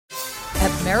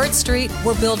Merritt Street,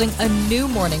 we're building a new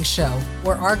morning show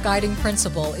where our guiding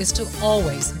principle is to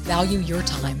always value your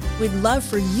time. We'd love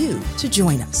for you to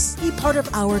join us. Be part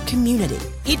of our community.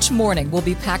 Each morning will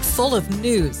be packed full of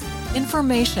news,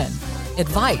 information,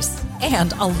 advice,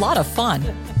 and a lot of fun.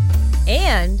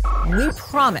 And we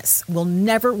promise we'll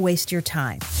never waste your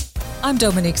time. I'm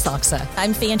Dominique Soxa.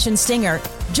 I'm Fanchon Singer.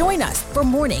 Join us for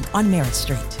Morning on Merritt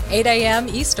Street. 8 a.m.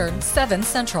 Eastern, 7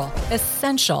 Central.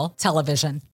 Essential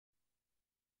Television.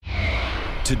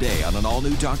 Today on an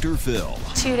all-new Dr. Phil.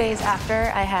 2 days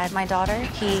after I had my daughter,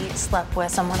 he slept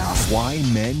with someone else. Why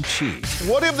men cheat.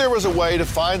 What if there was a way to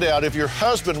find out if your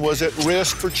husband was at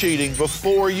risk for cheating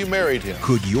before you married him?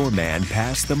 Could your man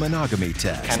pass the monogamy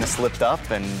test? Kind of slipped up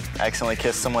and accidentally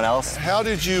kissed someone else. How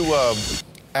did you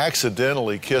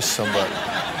accidentally kiss somebody?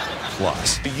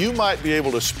 Plus, You might be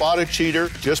able to spot a cheater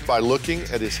just by looking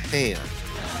at his hand.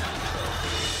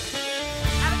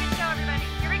 Have a good show, everybody.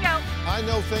 Here we go. I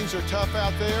know things are tough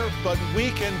out there, but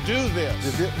we can do this.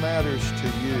 If it matters to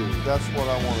you, that's what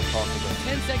I want to talk about.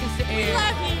 10 seconds to air.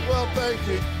 Well, thank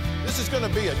you. This is going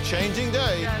to be a changing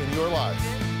day in your life.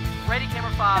 Ready,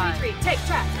 camera 5. Take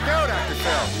track. Go, Dr.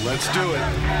 Phil. Let's do it.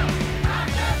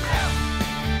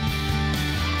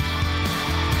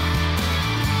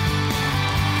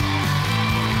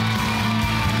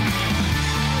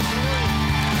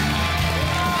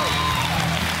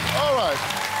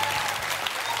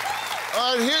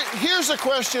 Here's a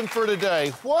question for today.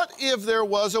 What if there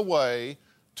was a way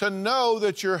to know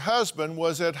that your husband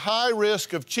was at high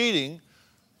risk of cheating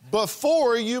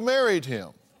before you married him?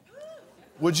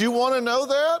 Would you want to know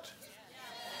that?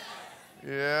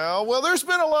 Yeah, well, there's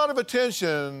been a lot of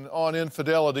attention on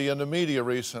infidelity in the media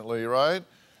recently, right?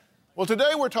 Well,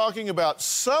 today we're talking about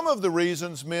some of the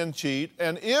reasons men cheat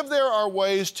and if there are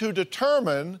ways to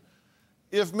determine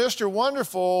if Mr.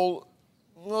 Wonderful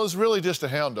was really just a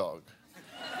hound dog.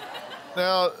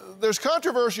 Now, there's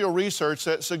controversial research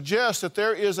that suggests that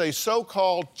there is a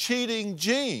so-called cheating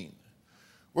gene.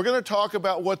 We're going to talk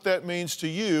about what that means to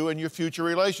you and your future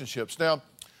relationships. Now,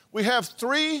 we have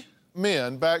 3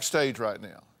 men backstage right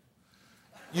now.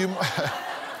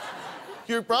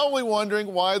 You're probably wondering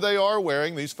why they are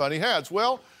wearing these funny hats.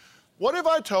 Well, what if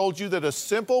I told you that a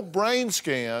simple brain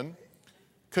scan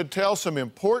could tell some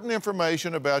important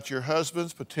information about your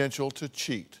husband's potential to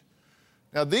cheat?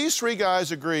 Now, these 3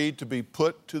 guys agreed to be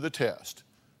put to the test.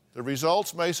 The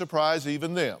results may surprise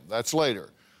even them. That's later.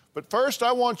 But first,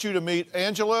 I want you to meet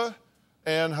Angela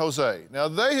and Jose. Now,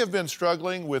 they have been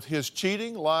struggling with his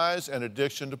cheating, lies, and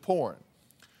addiction to porn.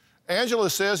 Angela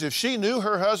says if she knew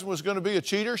her husband was going to be a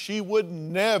cheater, she would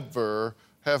never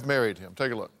have married him.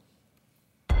 Take a look.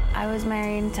 I was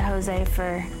married to Jose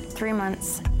for 3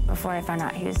 months before I found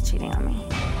out he was cheating on me.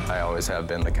 I always have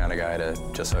been the kind of guy to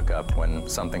just hook up when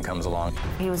something comes along.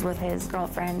 He was with his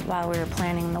girlfriend while we were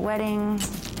planning the wedding,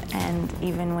 and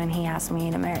even when he asked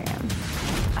me to marry him.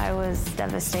 I was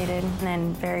devastated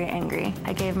and very angry.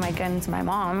 I gave my gun to my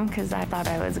mom because I thought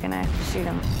I was gonna shoot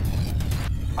him.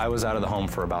 I was out of the home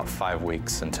for about 5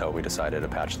 weeks until we decided to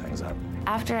patch things up.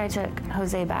 After I took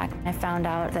Jose back, I found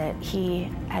out that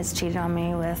he has cheated on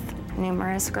me with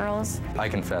numerous girls. I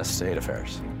confessed to 8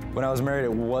 affairs. When I was married,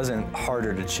 it wasn't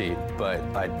harder to cheat, but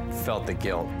I felt the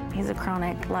guilt. He's a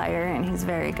chronic liar, and he's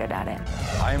very good at it.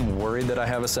 I am worried that I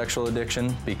have a sexual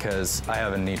addiction because I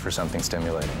have a need for something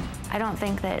stimulating. I don't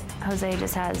think that Jose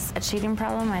just has a cheating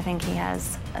problem. I think he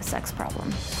has a sex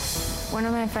problem. One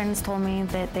of my friends told me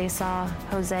that they saw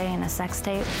Jose in a sex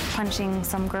tape punching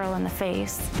some girl in the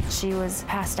face. She was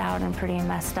passed out and pretty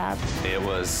messed up. It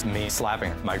was me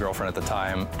slapping my girlfriend at the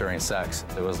time during sex.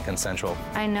 It was consensual.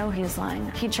 I know he's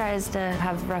lying. He tries to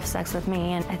have rough sex with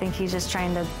me, and I think he's just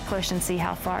trying to push and see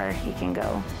how far he can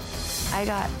go. I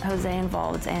got Jose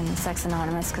involved in Sex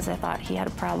Anonymous because I thought he had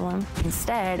a problem.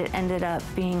 Instead, it ended up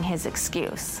being his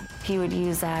excuse. He would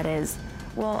use that as,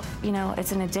 well, you know,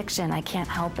 it's an addiction. I can't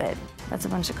help it. That's a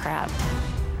bunch of crap.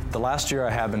 The last year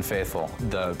I have been faithful.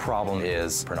 The problem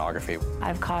is pornography.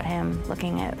 I've caught him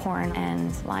looking at porn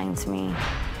and lying to me.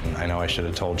 I know I should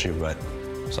have told you, but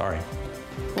sorry.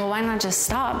 Well, why not just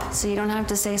stop so you don't have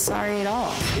to say sorry at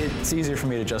all? It's easier for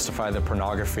me to justify the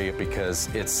pornography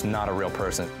because it's not a real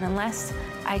person. Unless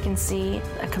I can see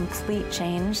a complete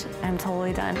change, I'm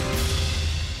totally done.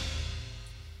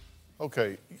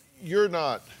 Okay, you're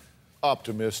not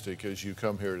optimistic as you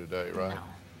come here today, right? No,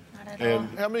 not at And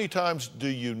all. how many times do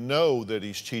you know that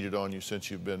he's cheated on you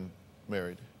since you've been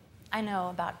married? I know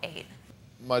about 8.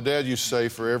 My dad used to say,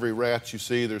 for every rat you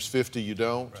see, there's 50 you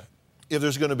don't. Right. If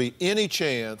there's going to be any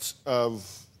chance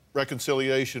of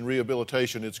reconciliation,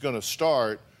 rehabilitation, it's going to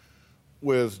start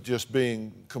with just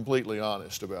being completely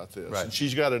honest about this. Right. And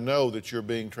she's got to know that you're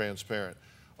being transparent.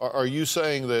 Are you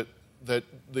saying that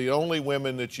the only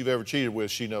women that you've ever cheated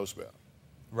with, she knows about?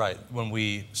 Right. When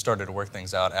we started to work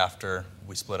things out after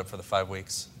we split up for the 5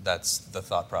 weeks, that's the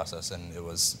thought process, and it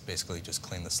was basically just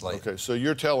clean the slate. Okay, so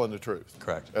you're telling the truth.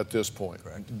 Correct. At this point.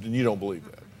 Correct. And you don't believe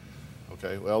that.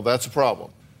 Okay, well, that's a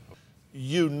problem.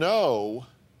 You know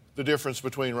the difference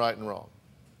between right and wrong.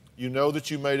 You know that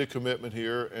you made a commitment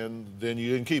here and then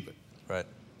you didn't keep it. Right.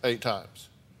 8 times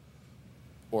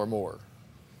or more,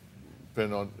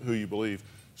 depending on who you believe.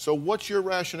 So what's your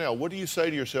rationale? What do you say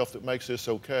to yourself that makes this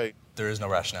okay? There is no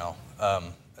rationale.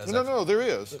 No, there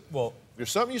is. Well,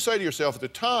 There's something you say to yourself at the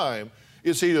time.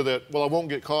 It's either that, well, I won't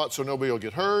get caught so nobody will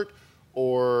get hurt,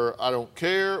 or I don't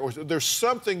care, or there's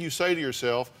something you say to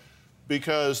yourself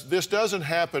because this doesn't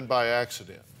happen by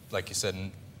accident. like you said,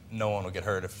 no one will get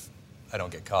hurt if I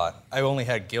don't get caught. I only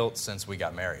had guilt since we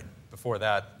got married. Before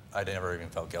that, I never even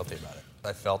felt guilty about it.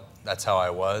 I felt that's how I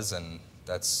was, and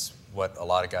that's what a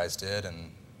lot of guys did,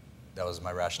 and that was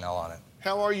my rationale on it.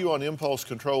 How are you on impulse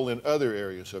control in other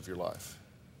areas of your life?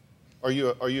 Are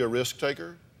you a risk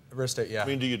taker? Risk it, yeah. I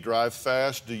mean, do you drive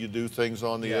fast? Do you do things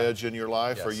on the edge in your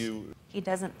life? Yes. Are you? He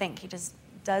doesn't think. He just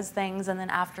does things and then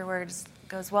afterwards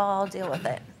goes, well, I'll deal with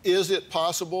it. Is it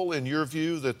possible, in your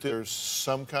view, that there's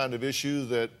some kind of issue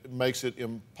that makes it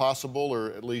impossible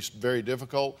or at least very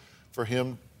difficult for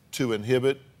him to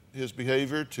inhibit his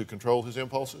behavior, to control his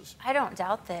impulses? I don't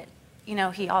doubt that,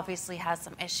 he obviously has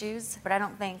some issues, but I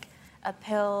don't think a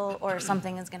pill or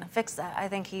something is going to fix that. I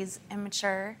think he's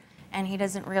immature and he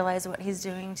doesn't realize what he's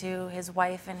doing to his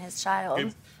wife and his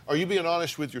child. Are you being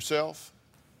honest with yourself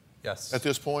Yes. at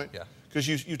this point? Yeah. Because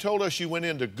you told us you went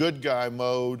into good guy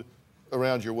mode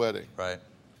around your wedding. Right.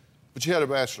 But you had a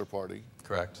bachelor party.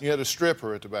 Correct. You had a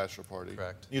stripper at the bachelor party.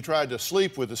 Correct. You tried to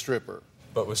sleep with the stripper.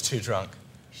 But was too drunk.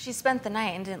 She spent the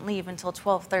night and didn't leave until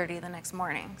 12:30 the next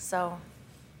morning, so.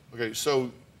 Okay, so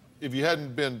if you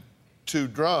hadn't been too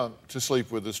drunk to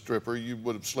sleep with the stripper, you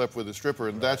would have slept with the stripper,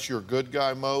 and that's your good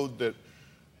guy mode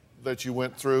that you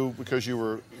went through because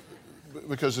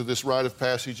of this rite of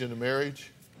passage into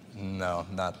marriage? No,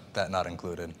 not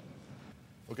included.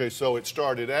 Okay, so it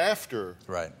started after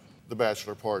Right. the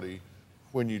bachelor party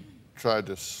when you tried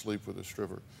to sleep with a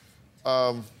stripper.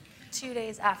 2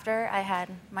 days after I had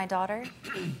my daughter,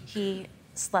 he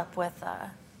slept with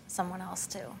someone else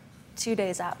too. 2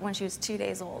 days out, when she was 2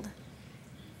 days old.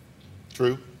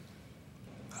 True?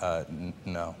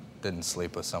 No, didn't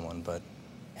sleep with someone, but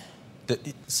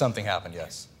something happened,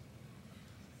 yes.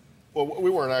 Well, we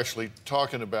weren't actually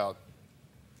talking about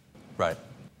Right.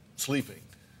 sleeping.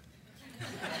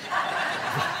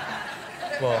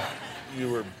 Well,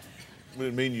 We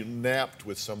didn't mean you napped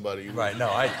with somebody. right, no,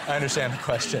 I understand the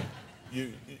question.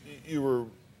 You were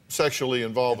sexually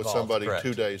involved with somebody correct.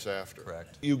 2 days after.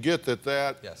 Correct. You get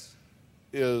that Yes,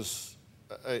 is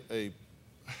a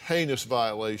heinous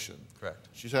violation. correct.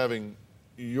 She's having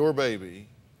your baby,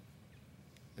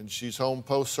 and she's home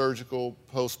post-surgical,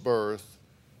 post-birth,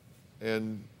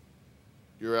 and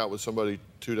you're out with somebody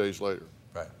 2 days later.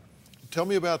 Right. Tell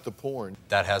me about the porn.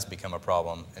 That has become a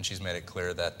problem, and she's made it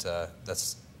clear that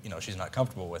she's not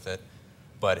comfortable with it,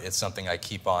 but it's something I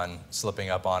keep on slipping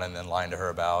up on and then lying to her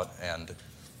about, and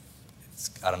it's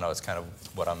kind of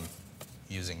what I'm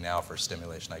using now for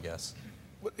stimulation, I guess.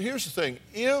 But here's the thing.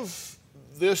 If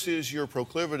this is your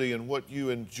proclivity and what you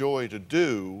enjoy to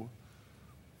do,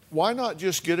 why not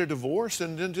just get a divorce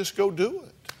and then just go do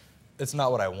it? It's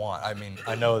not what I want. I mean,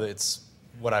 I know that it's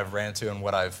what I've ran into and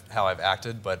how I've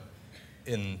acted, but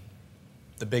in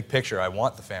the big picture, I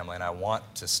want the family and I want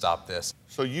to stop this.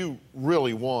 So you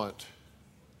really want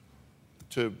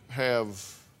to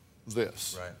have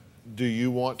this. Right. Do you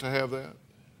want to have that?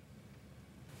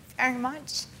 Very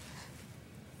much.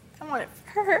 I want it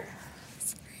for her.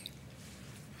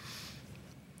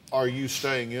 Are you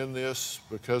staying in this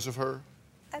because of her?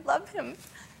 I love him.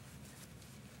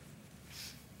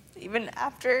 Even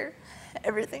after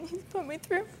everything he's put me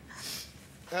through.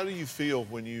 How do you feel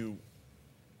when you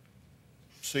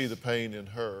see the pain in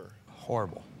her?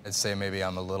 Horrible. I'd say maybe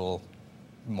I'm a little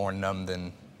more numb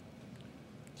than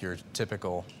your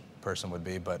typical person would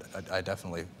be, but I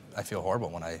feel horrible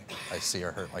when I see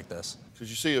her hurt like this. Because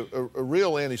you see, a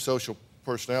real antisocial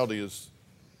personality is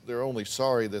they're only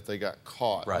sorry that they got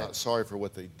caught, Right. not sorry for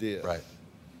what they did. Right.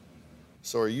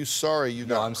 So are you sorry you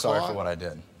got No, caught? I'm sorry for what I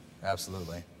did.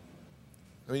 Absolutely.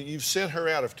 I mean, you've sent her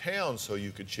out of town so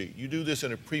you could cheat. You do this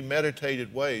in a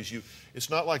premeditated ways. It's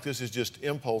not like this is just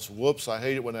impulse. Whoops, I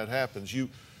hate it when that happens. You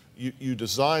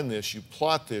design this, you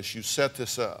plot this, you set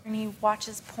this up. And he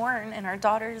watches porn and our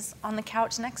daughter's on the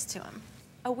couch next to him.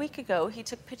 a week ago, he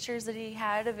took pictures that he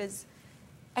had of his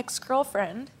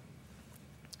ex-girlfriend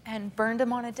and burned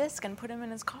him on a disc and put him in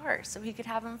his car so he could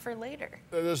have him for later.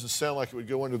 That doesn't sound like it would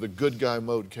go into the good guy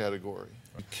mode category.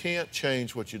 You can't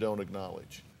change what you don't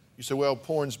acknowledge. You say, well,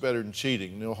 porn's better than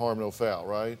cheating. No harm, no foul,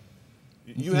 right?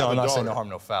 You have I'm a not daughter. saying no harm,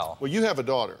 no foul. Well, you have a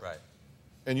daughter. Right.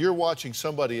 And you're watching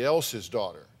somebody else's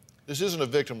daughter. This isn't a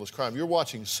victimless crime. You're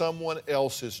watching someone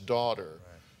else's daughter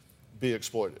be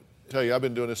exploited. I tell you, I've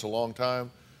been doing this a long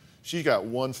time. She got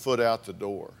 1 foot out the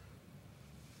door.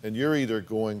 And you're either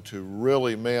going to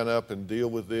really man up and deal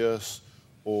with this,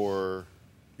 or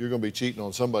you're going to be cheating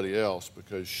on somebody else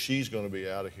because she's going to be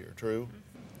out of here. True?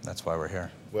 That's why we're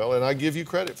here. Well, and I give you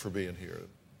credit for being here.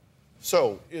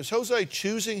 So, is Jose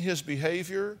choosing his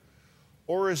behavior,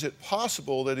 or is it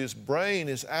possible that his brain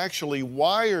is actually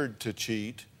wired to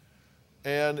cheat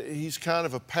and he's kind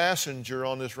of a passenger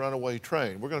on this runaway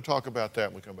train? We're going to talk about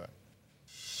that when we come back.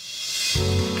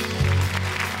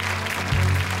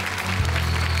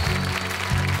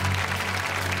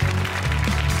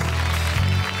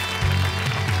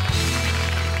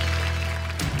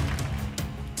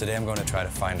 Today I'm going to try to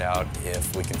find out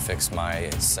if we can fix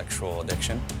my sexual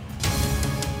addiction.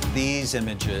 These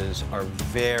images are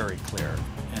very clear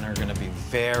and are going to be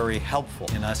very helpful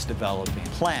in us developing a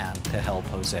plan to help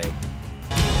Jose.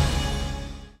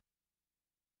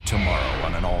 Tomorrow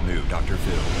on an all-new Dr.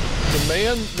 Phil. The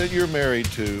man that you're married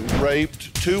to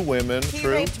raped 2 women, He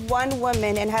true? raped 1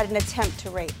 woman and had an attempt to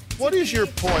rape. What is your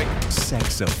point?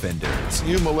 Sex offenders.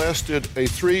 You molested a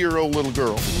 3-year-old little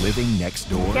girl. Living next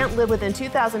door. Can't live within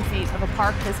 2,000 feet of a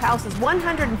park. His house is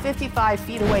 155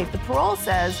 feet away. The parole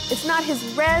says it's not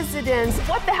his residence.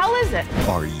 What the hell is it?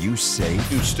 Are you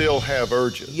safe? You still have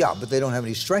urges. Yeah, but they don't have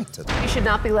any strength to them. You should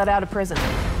not be let out of prison.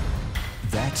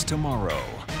 That's tomorrow.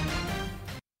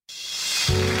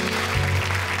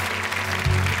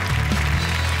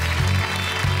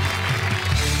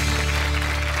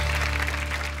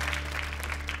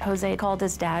 Jose called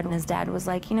his dad, and his dad was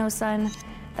like, you know, son,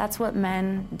 that's what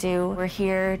men do. We're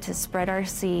here to spread our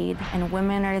seed, and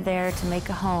women are there to make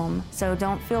a home. So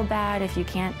don't feel bad if you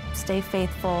can't stay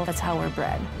faithful. That's how we're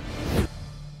bred.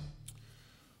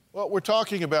 Well, we're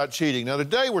talking about cheating. Now,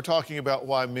 today we're talking about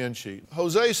why men cheat.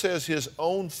 Jose says his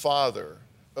own father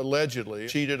allegedly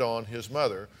cheated on his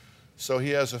mother, so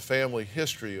he has a family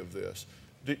history of this.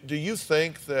 Do you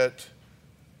think that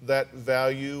that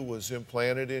value was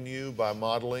implanted in you by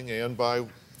modeling and by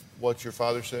what your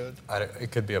father said?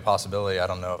 It could be a possibility, I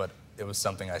don't know, but it was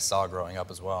something I saw growing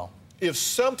up as well. If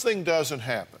something doesn't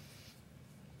happen,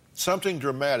 something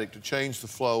dramatic to change the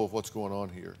flow of what's going on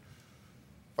here,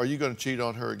 are you going to cheat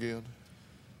on her again?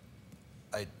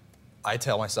 I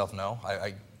tell myself no.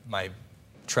 My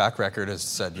track record has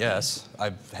said yes.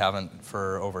 I haven't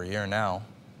for over a year now,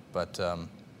 but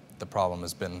the problem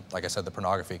has been, like I said, the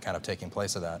pornography kind of taking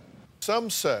place of that.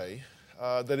 Some say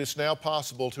that it's now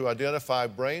possible to identify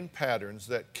brain patterns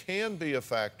that can be a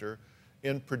factor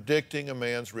in predicting a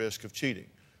man's risk of cheating.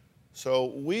 So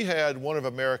we had one of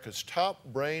America's top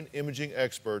brain imaging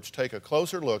experts take a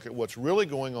closer look at what's really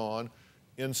going on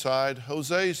inside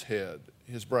Jose's head,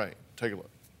 his brain. Take a look.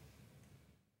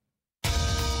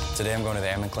 Today I'm going to the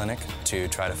Ammon Clinic to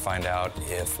try to find out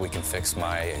if we can fix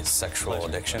my sexual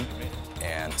addiction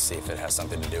and see if it has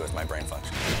something to do with my brain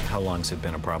function. How long's it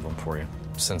been a problem for you?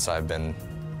 Since I've been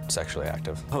sexually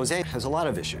active. Jose has a lot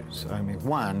of issues. I mean,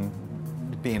 one,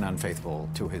 being unfaithful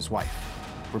to his wife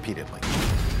repeatedly.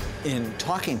 In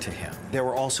talking to him, there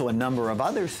were also a number of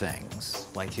other things,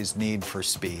 like his need for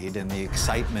speed and the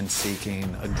excitement-seeking,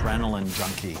 adrenaline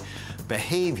junkie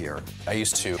behavior. I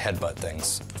used to headbutt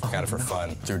things, kind of for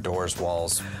fun, through doors,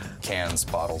 walls, cans,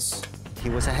 bottles. He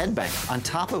was a headbanger, on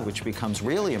top of which becomes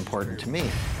really important to me.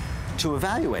 To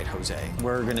evaluate Jose,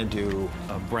 we're going to do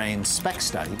a brain SPECT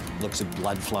study, looks at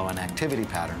blood flow and activity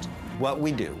patterns. What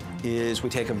we do is we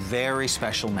take a very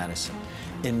special medicine,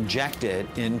 inject it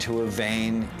into a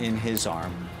vein in his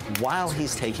arm while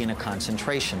he's taking a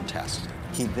concentration test.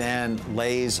 He then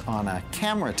lays on a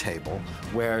camera table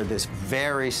where this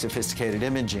very sophisticated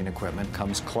imaging equipment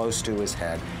comes close to his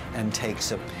head and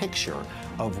takes a picture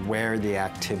of where the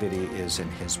activity is in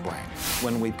his brain.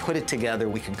 When we put it together,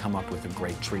 we can come up with a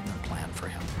great treatment plan for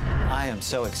him. I am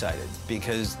so excited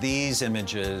because these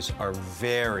images are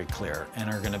very clear and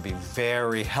are going to be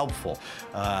very helpful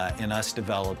in us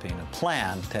developing a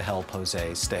plan to help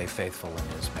Jose stay faithful in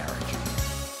his marriage.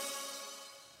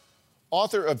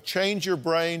 Author of Change Your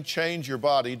Brain, Change Your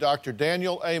Body, Dr.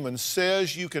 Daniel Amen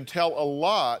says you can tell a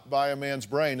lot by a man's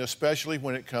brain, especially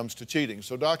when it comes to cheating.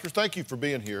 So, doctor, thank you for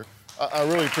being here. I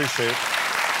really appreciate it.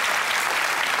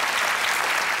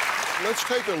 Let's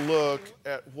take a look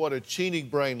at what a cheating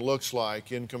brain looks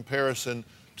like in comparison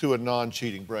to a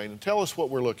non-cheating brain. And tell us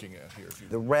what we're looking at here.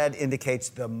 The red indicates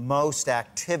the most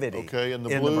activity. Okay, and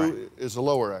the in blue the brain. is the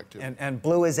lower activity. And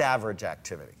blue is average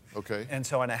activity. Okay. And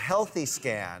so in a healthy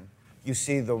scan, you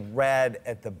see the red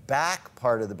at the back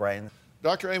part of the brain.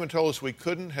 Dr. Amen told us we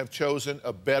couldn't have chosen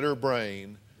a better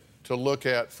brain to look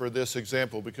at for this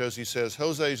example because he says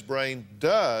Jose's brain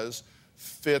does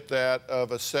fit that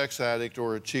of a sex addict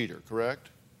or a cheater,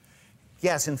 correct?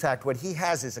 Yes, in fact, what he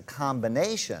has is a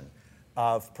combination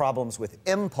of problems with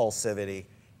impulsivity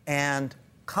and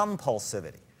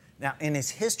compulsivity. Now, in his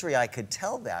history, I could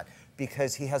tell that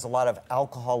because he has a lot of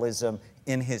alcoholism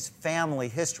in his family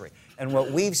history. And what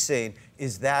we've seen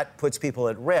is that puts people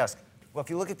at risk. Well,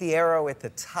 if you look at the arrow at the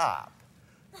top,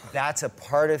 that's a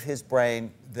part of his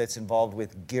brain that's involved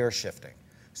with gear shifting.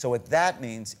 So what that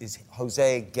means is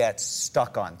Jose gets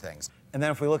stuck on things. And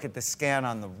then if we look at the scan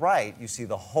on the right, you see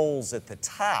the holes at the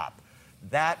top.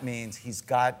 That means he's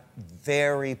got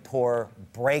very poor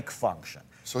brake function.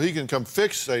 So he can come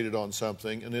fixated on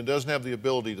something and then doesn't have the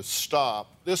ability to stop.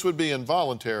 This would be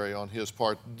involuntary on his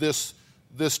part, this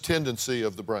tendency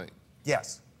of the brain.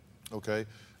 Yes. Okay.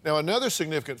 Now, another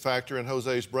significant factor in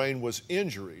Jose's brain was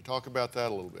injury. Talk about that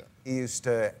a little bit. He used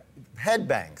to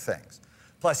headbang things.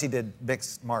 Plus, he did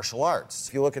mixed martial arts.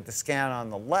 If you look at the scan on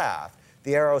the left,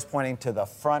 the arrow is pointing to the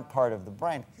front part of the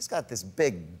brain. He's got this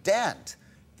big dent.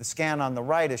 The scan on the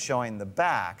right is showing the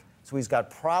back. So he's got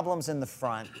problems in the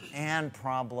front and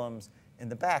problems in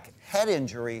the back. Head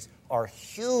injuries are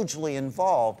hugely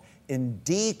involved in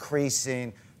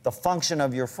decreasing the function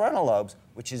of your frontal lobes,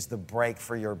 which is the brake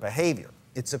for your behavior.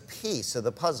 It's a piece of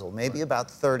the puzzle, maybe about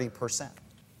 30%.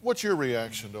 What's your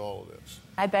reaction to all of this?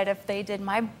 I bet if they did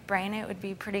my brain, it would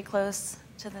be pretty close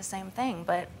to the same thing,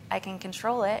 but I can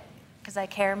control it because I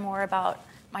care more about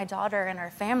my daughter and her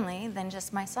family than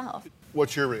just myself.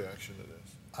 What's your reaction to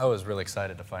this? I was really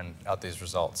excited to find out these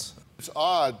results. It's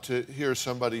odd to hear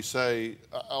somebody say,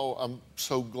 oh, I'm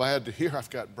so glad to hear I've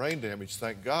got brain damage,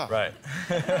 thank God. Right.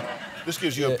 This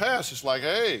gives you a pass. It's like,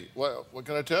 hey, what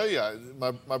can I tell you?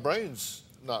 My brain's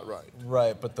not right.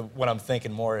 Right, but what I'm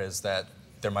thinking more is that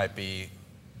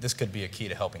this could be a key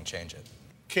to helping change it.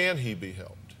 Can he be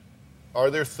helped? Are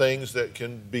there things that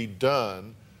can be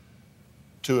done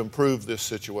to improve this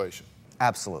situation?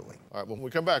 Absolutely. All right, when we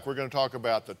come back, we're going to talk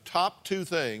about the top 2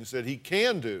 things that he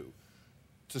can do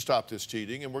to stop this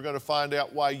cheating, and we're going to find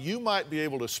out why you might be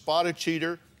able to spot a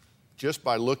cheater just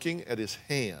by looking at his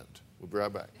hand. We'll be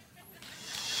right back.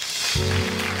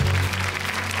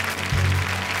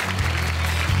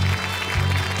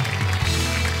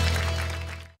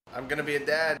 I'm gonna be a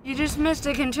dad. You just missed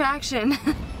a contraction.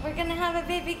 We're gonna have a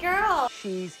baby girl.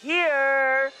 She's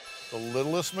here. The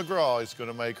littlest McGraw is going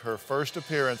to make her first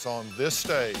appearance on this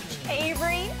stage.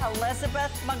 Avery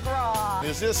Elizabeth McGraw.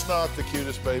 Is this not the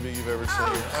cutest baby you've ever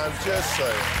seen? I'm just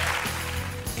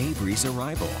saying. Avery's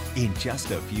arrival in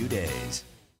just a few days.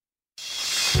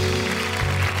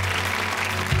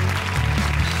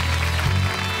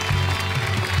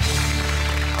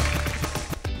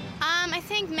 I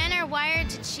think men are wired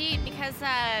to cheat because,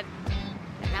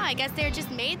 no, I guess they're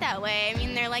just made that way. I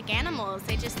mean, they're like animals.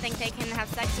 They just think they can have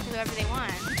sex with whoever they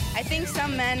want. I think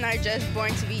some men are just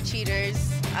born to be cheaters.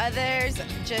 Others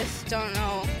just don't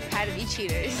know how to be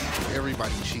cheaters.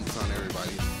 Everybody cheats on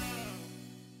everybody.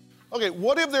 Okay,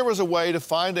 what if there was a way to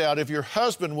find out if your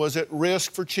husband was at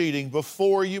risk for cheating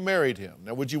before you married him?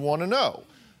 Now, would you want to know?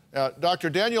 Now, Dr.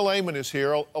 Daniel Amen is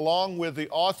here, along with the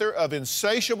author of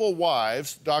Insatiable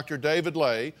Wives, Dr. David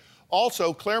Ley,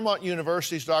 also Claremont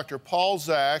University's Dr. Paul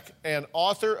Zak, and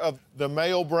author of The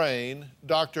Male Brain,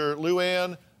 Dr.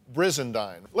 Luann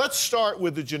Brizendine. Let's start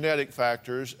with the genetic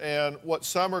factors and what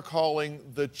some are calling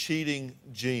the cheating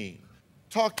gene.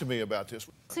 Talk to me about this.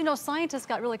 So, you know, scientists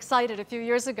got really excited a few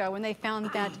years ago when they found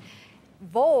that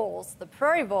voles, the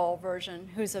prairie vole version,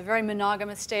 who's a very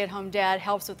monogamous stay-at-home dad,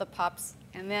 helps with the pups,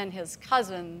 and then his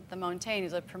cousin, the montane,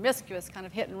 who's a promiscuous kind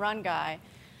of hit-and-run guy.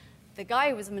 The guy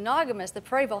who was monogamous, the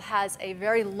prairie vole, has a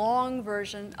very long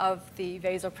version of the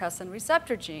vasopressin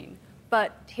receptor gene,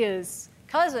 but his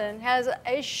cousin has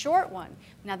a short one.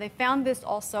 Now, they found this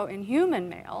also in human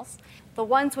males. The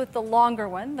ones with the longer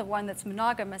one, the one that's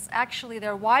monogamous, actually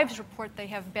their wives report they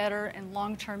have better and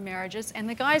long-term marriages, and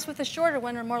the guys with the shorter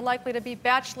one are more likely to be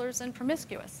bachelors and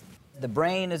promiscuous. The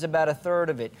brain is about a third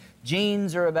of it.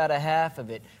 Genes are about a half of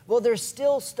it. Well, there's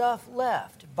still stuff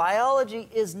left. Biology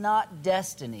is not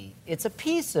destiny. It's a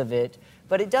piece of it,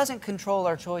 but it doesn't control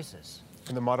our choices.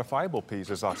 And the modifiable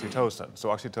piece is oxytocin. So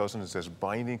oxytocin is this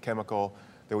binding chemical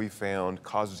that we found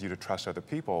causes you to trust other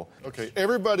people. Okay,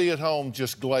 everybody at home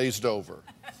just glazed over.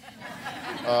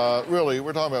 Really,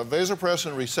 we're talking about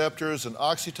vasopressin receptors and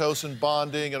oxytocin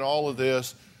bonding and all of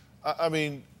this. I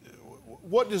mean,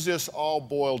 what does this all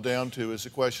boil down to is the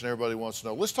question everybody wants to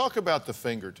know. Let's talk about the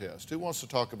finger test. Who wants to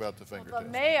talk about the finger test? The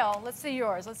male, let's see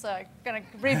yours. Let's going to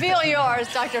reveal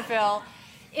yours, Dr. Phil.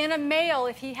 In a male,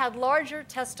 if he had larger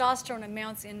testosterone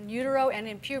amounts in utero and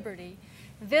in puberty,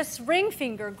 this ring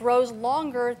finger grows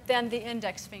longer than the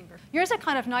index finger. Yours are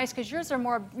kind of nice because yours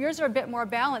are a bit more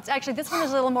balanced. Actually, this one is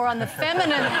a little more on the feminine.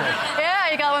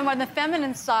 Yeah, you got one more on the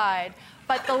feminine side.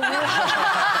 But the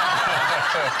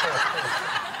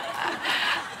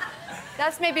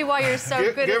that's maybe why you're so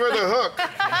good. Give her the hook.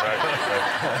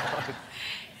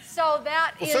 So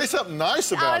that is. Say something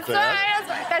nice about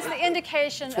that. That's the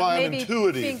indication that's why of maybe I'm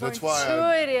intuitive. That's why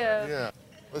intuitive. Yeah.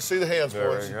 Let's see the hands,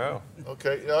 boys. There you go.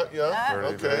 Okay.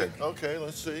 Yeah. Okay.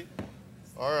 Let's see.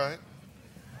 All right.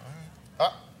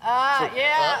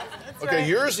 Yeah. Okay. Right.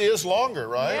 Yours is longer,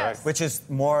 right? Yes. Which is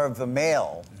more of the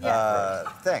male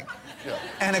thing. Yeah.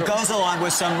 And it goes along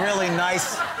with some really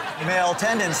nice male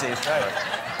tendencies. Right.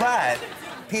 But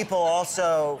people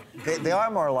also, they are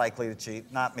more likely to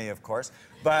cheat. Not me, of course.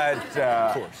 But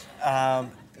of course.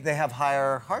 They have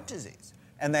higher heart disease.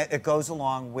 And that it goes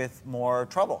along with more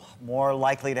trouble, more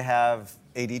likely to have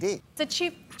ADD. It's a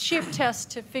cheap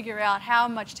test to figure out how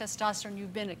much testosterone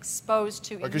you've been exposed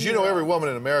to. Because you know every woman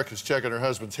in America is checking her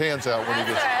husband's hands out when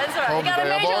he gets right. home today.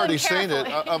 I've already seen it.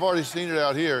 I've already seen it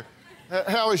out here.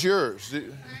 How is yours?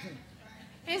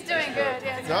 He's doing good.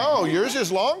 Yeah, no, yours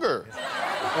is longer.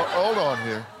 Hold on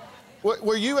here.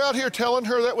 Were you out here telling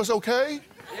her that was okay?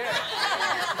 Yeah.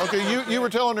 Okay, you were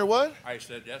telling her what? I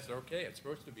said, that's okay. It's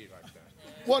supposed to be like that.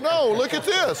 Well, no, look at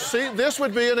this. See, this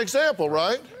would be an example,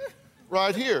 right?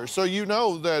 Right here. So you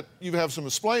know that you have some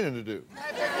explaining to do.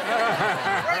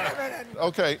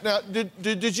 Okay, now,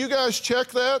 did you guys check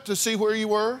that to see where you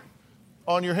were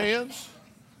on your hands?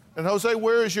 And Jose,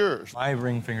 where is yours? My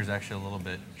ring finger's actually a little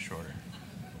bit shorter.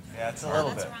 Yeah, it's a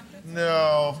little bit.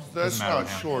 No, that's not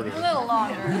shorter. A little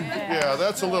longer. Yeah,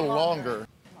 that's a little longer.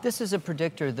 This is a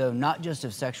predictor, though, not just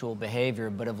of sexual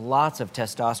behavior, but of lots of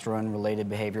testosterone-related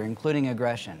behavior, including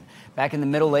aggression. Back in the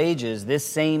Middle Ages, this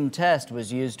same test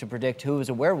was used to predict who was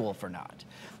a werewolf or not,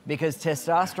 because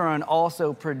testosterone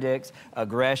also predicts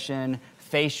aggression,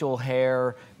 facial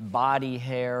hair, body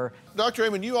hair. Dr.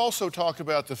 Amen, you also talked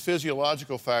about the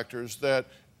physiological factors that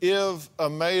if a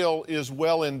male is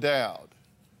well endowed,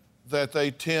 that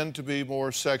they tend to be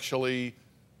more sexually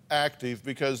active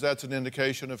because that's an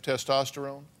indication of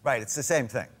testosterone? Right, it's the same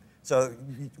thing. So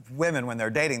women, when they're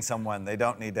dating someone, they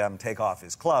don't need to have him take off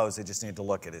his clothes, they just need to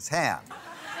look at his hand.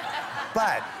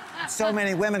 But so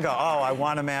many women go, oh, I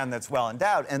want a man that's well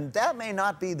endowed, and that may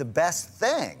not be the best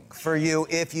thing for you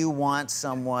if you want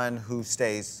someone who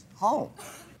stays home.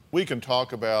 We can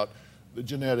talk about the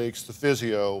genetics, the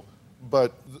physio,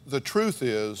 but the truth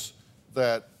is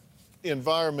that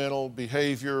environmental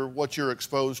behavior, what you're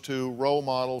exposed to, role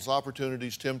models,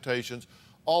 opportunities, temptations,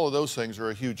 all of those things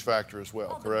are a huge factor as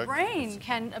well, correct? The brain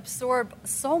can absorb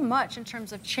so much in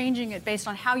terms of changing it based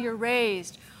on how you're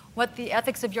raised, what the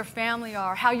ethics of your family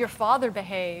are, how your father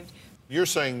behaved. You're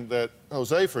saying that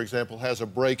Jose, for example, has a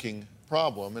breaking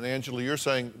problem, and Angela, you're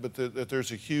saying that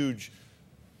there's a huge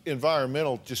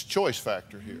environmental just choice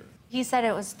factor here. He said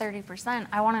it was 30%.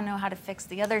 I want to know how to fix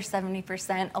the other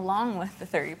 70% along with the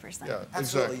 30%. Yeah, Absolutely.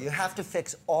 exactly. You have to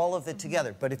fix all of it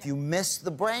together. But if you miss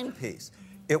the brain piece,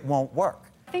 it won't work.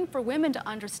 I think for women to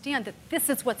understand that this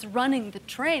is what's running the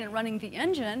train and running the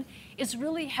engine is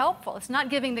really helpful. It's not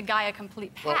giving the guy a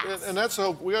complete pass. Well, and that's the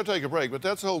whole, we got to take a break, but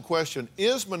that's the whole question.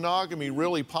 Is monogamy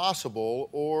really possible,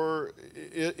 or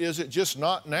is it just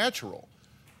not natural?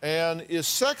 And is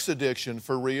sex addiction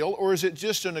for real, or is it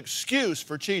just an excuse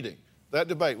for cheating? That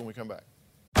debate when we come back.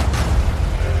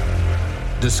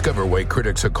 Discover why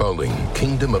critics are calling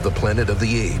Kingdom of the Planet of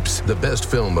the Apes the best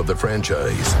film of the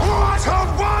franchise. What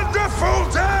a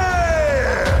wonderful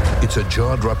day! It's a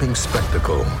jaw-dropping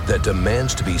spectacle that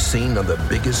demands to be seen on the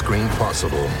biggest screen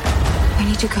possible. I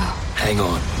need to go. Hang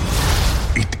on.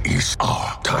 It is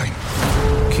our time.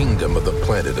 Kingdom of the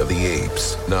Planet of the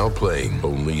Apes. Now playing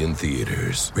only in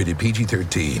theaters. Rated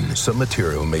PG-13. Some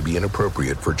material may be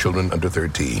inappropriate for children under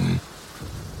 13.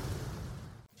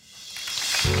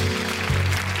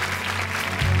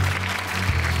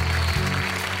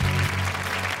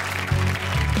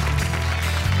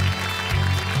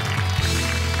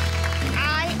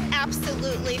 I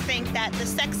absolutely think that the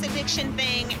sex addiction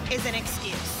thing is an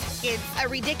excuse. It's a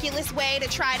ridiculous way to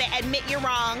try to admit you're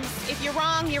wrong. If you're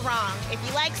wrong, you're wrong. If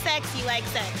you like sex, you like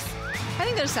sex. I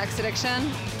think there's sex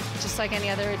addiction. just like any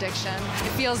other addiction.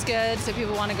 It feels good, so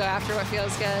people want to go after what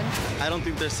feels good. I don't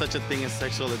think there's such a thing as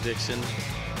sexual addiction.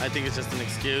 I think it's just an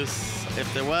excuse.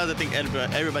 If there was, I think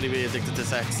everybody would be addicted to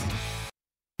sex.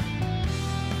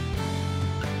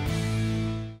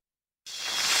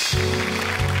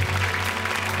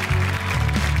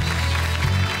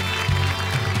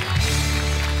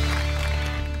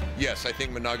 Yes, I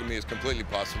think monogamy is completely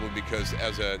possible because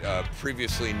as a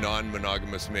previously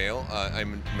non-monogamous male,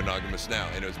 I'm monogamous now,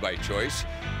 and it was by choice.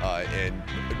 And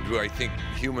do I think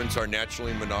humans are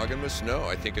naturally monogamous? No,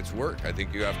 I think it's work. I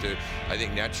think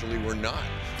naturally we're not.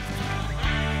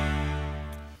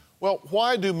 Well,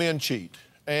 why do men cheat?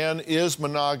 And is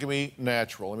monogamy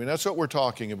natural? I mean, that's what we're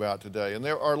talking about today. And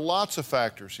there are lots of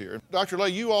factors here. Dr. Lay,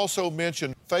 you also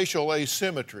mentioned facial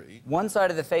asymmetry. One side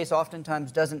of the face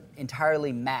oftentimes doesn't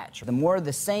entirely match. The more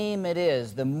the same it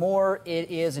is, the more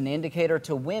it is an indicator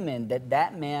to women that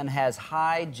that man has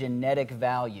high genetic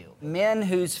value. Men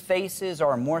whose faces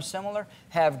are more similar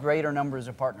have greater numbers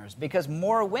of partners because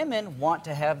more women want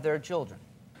to have their children.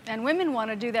 And women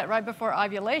want to do that right before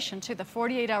ovulation, too. The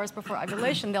 48 hours before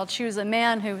ovulation, they'll choose a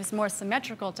man who is more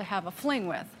symmetrical to have a fling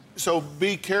with. So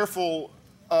be careful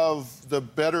of the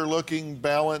better-looking,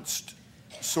 balanced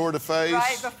sort of face.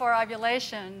 Right before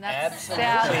ovulation. That's,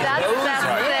 Absolutely.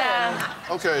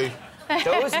 Okay.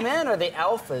 Those men are the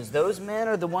alphas. Those men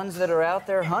are the ones that are out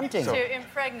there hunting. To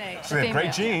impregnate. So they have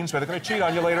great genes, but they're going to cheat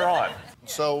on you later on.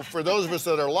 So for those of us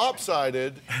that are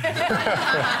lopsided,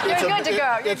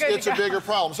 it's a bigger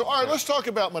problem. So all right, let's talk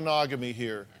about monogamy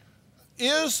here.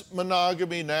 Is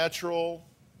monogamy natural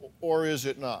or is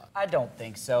it not? I don't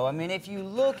think so. I mean, if you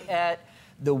look at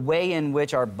the way in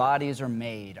which our bodies are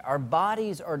made, our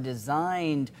bodies are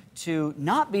designed to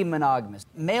not be monogamous.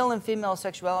 Male and female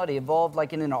sexuality evolved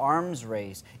like in an arms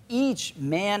race. Each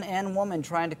man and woman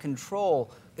trying to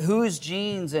control whose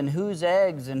genes and whose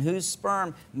eggs and whose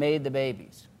sperm made the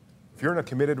babies. If you're in a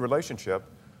committed relationship,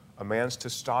 a man's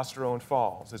testosterone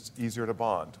falls. It's easier to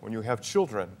bond. When you have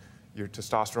children, your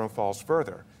testosterone falls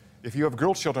further. If you have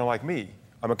girl children like me,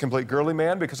 I'm a complete girly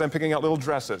man because I'm picking out little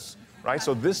dresses, right?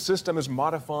 So this system is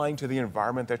modifying to the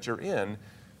environment that you're in.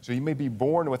 So you may be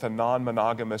born with a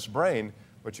non-monogamous brain,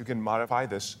 but you can modify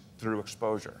this through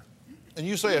exposure. And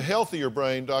you say a healthier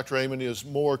brain, Dr. Amen, is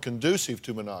more conducive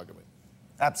to monogamy.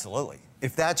 Absolutely.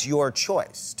 If that's your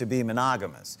choice to be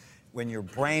monogamous, when your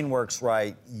brain works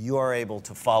right, you're able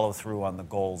to follow through on the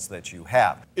goals that you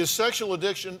have. Is sexual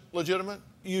addiction legitimate?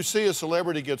 You see a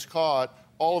celebrity gets caught,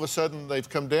 all of a sudden they've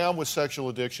come down with sexual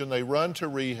addiction, they run to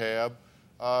rehab,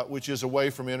 which is away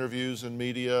from interviews and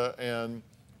media and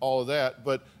all of that.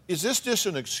 But is this just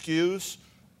an excuse,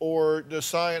 or does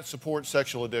science support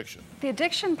sexual addiction? The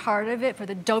addiction part of it, for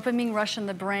the dopamine rush in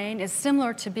the brain, is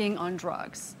similar to being on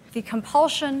drugs. The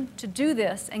compulsion to do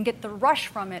this and get the rush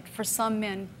from it for some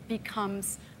men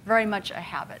becomes very much a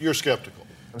habit. You're skeptical.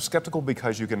 I'm skeptical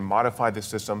because you can modify the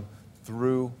system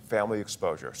through family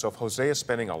exposure. So if Jose is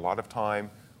spending a lot of time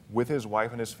with his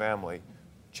wife and his family,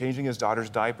 changing his daughter's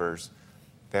diapers,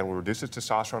 then we'll reduce his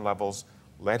testosterone levels,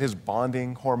 let his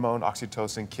bonding hormone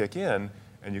oxytocin kick in,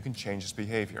 and you can change his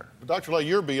behavior. But Dr. Lay,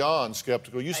 you're beyond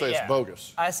skeptical. You say it's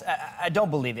bogus. I don't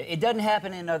believe it. It doesn't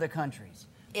happen in other countries.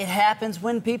 It happens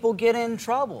when people get in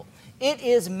trouble. It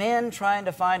is men trying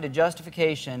to find a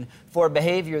justification for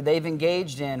behavior they've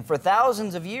engaged in for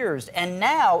thousands of years and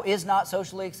now is not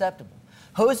socially acceptable.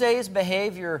 Jose's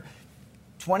behavior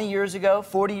 20 years ago,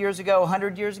 40 years ago,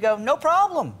 100 years ago, no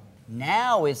problem.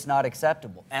 Now it's not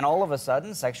acceptable. And all of a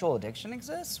sudden, sexual addiction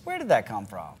exists? Where did that come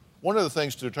from? One of the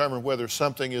things to determine whether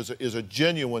something is a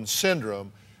genuine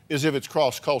syndrome is if it's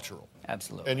cross-cultural.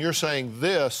 Absolutely. And you're saying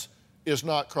this is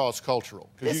not cross-cultural.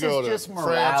 This you go is to just France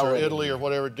morality. or Italy or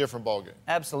whatever, different ballgame.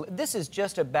 Absolutely. This is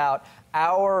just about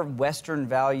our Western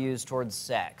values towards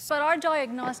sex. But our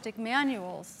diagnostic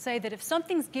manuals say that if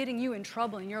something's getting you in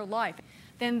trouble in your life,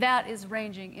 then that is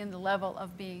ranging in the level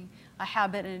of being a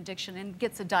habit and addiction and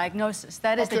gets a diagnosis.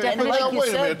 That is the definition. Now, wait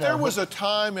a minute. There was a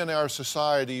time in our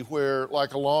society where,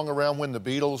 like along around when the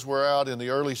Beatles were out in the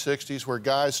early 60s, where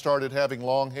guys started having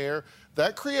long hair.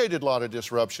 That created a lot of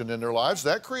disruption in their lives.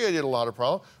 That created a lot of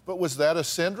problems. But was that a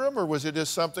syndrome, or was it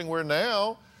just something where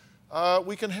now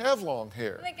we can have long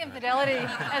hair? I think infidelity,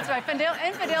 that's right.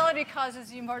 Infidelity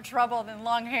causes you more trouble than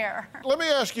long hair. Let me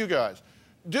ask you guys,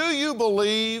 do you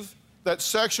believe that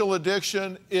sexual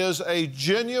addiction is a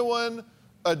genuine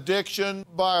addiction?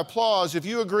 By applause, if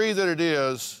you agree that it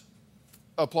is,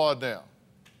 applaud now.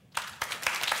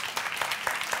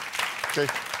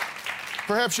 Okay.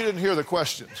 Perhaps you didn't hear the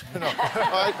questions. No. All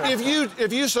right.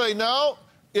 If you say no,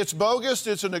 it's bogus,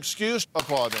 it's an excuse,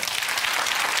 applaud now.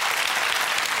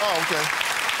 Oh, okay.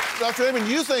 Dr. Amen,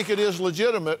 you think it is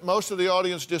legitimate. Most of the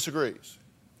audience disagrees.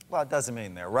 Well, it doesn't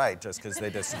mean they're right just because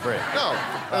they disagree. No,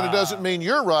 and it doesn't mean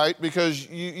you're right because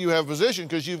you have a position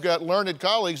because you've got learned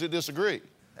colleagues that disagree.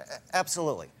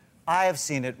 Absolutely. I have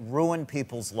seen it ruin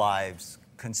people's lives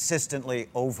consistently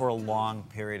over a long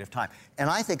period of time. And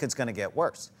I think it's going to get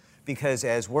worse because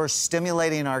as we're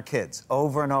stimulating our kids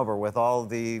over and over with all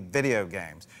the video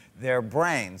games, their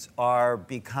brains are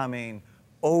becoming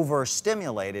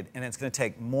overstimulated, and it's going to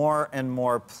take more and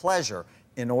more pleasure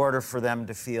in order for them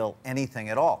to feel anything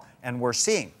at all. And we're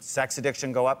seeing sex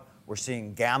addiction go up. We're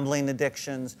seeing gambling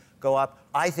addictions go up.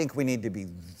 I think we need to be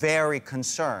very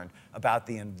concerned about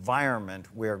the environment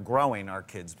we're growing our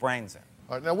kids' brains in.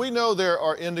 All right, now, we know there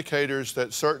are indicators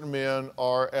that certain men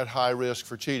are at high risk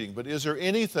for cheating, but is there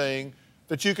anything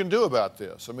that you can do about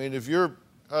this? I mean, if your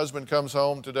husband comes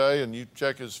home today and you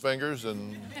check his fingers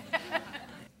and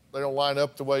they don't line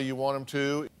up the way you want them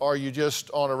to, are you just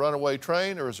on a runaway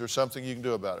train, or is there something you can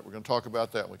do about it? We're going to talk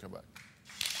about that when we come back.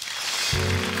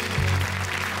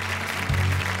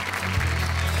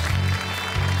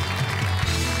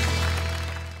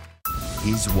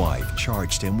 His wife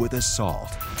charged him with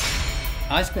assault.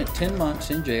 I spent 10 months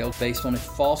in jail based on a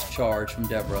false charge from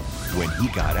Deborah. When he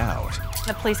got out,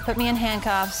 the police put me in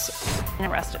handcuffs and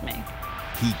arrested me.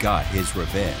 he got his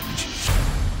revenge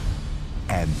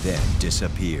and then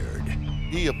disappeared.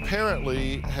 He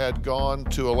apparently had gone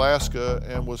to Alaska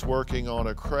and was working on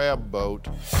a crab boat.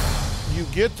 You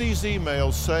get these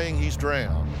emails saying he's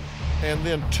drowned, and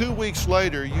then 2 weeks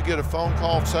later, you get a phone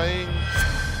call saying,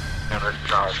 I'm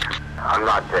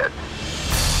not dead.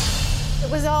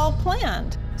 It was all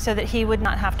planned so that he would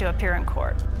not have to appear in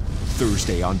court.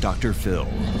 Thursday on Dr. Phil.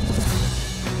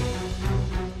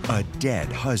 A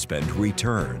dead husband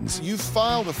returns. You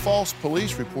filed a false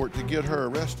police report to get her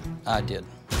arrested. I did.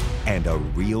 And a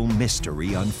real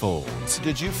mystery unfolds.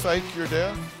 Did you fake your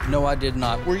death? No, I did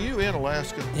not. Were you in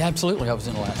Alaska? Yeah, absolutely, I was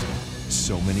in Alaska.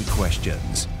 So many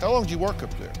questions. How long did you work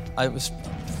up there? I was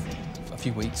a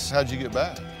few weeks. How'd you get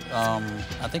back?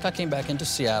 I think I came back into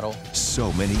Seattle.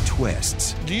 So many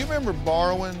twists. Do you remember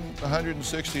borrowing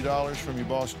 $160 from your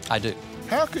boss? I do.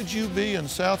 How could you be in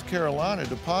South Carolina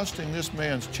depositing this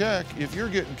man's check if you're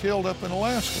getting killed up in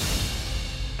Alaska?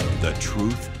 The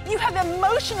truth You have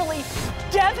emotionally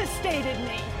devastated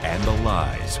me. and the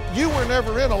lies You were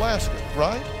never in Alaska,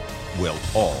 right? will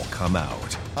all come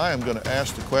out. I am going to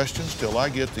ask the questions till I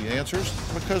get the answers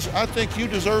because I think you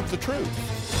deserve the truth.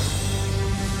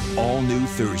 All new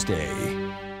Thursday.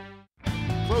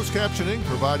 Closed captioning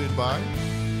provided by...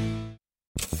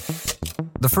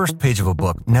 The first page of a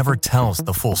book never tells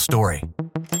the full story.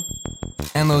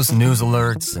 And those news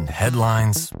alerts and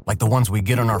headlines, like the ones we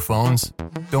get on our phones,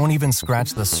 don't even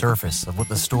scratch the surface of what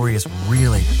the story is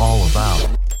really all about.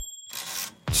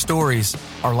 Stories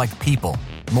are like people,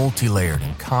 multi-layered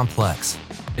and complex.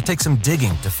 It takes some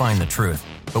digging to find the truth,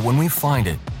 but when we find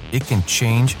it, it can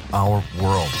change our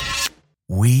world.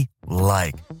 We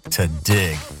like to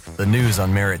dig. The news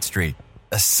on Merritt Street.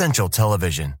 Essential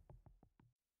television.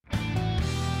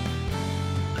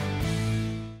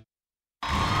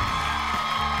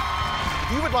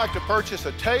 If you would like to purchase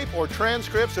a tape or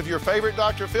transcripts of your favorite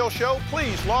Dr. Phil show,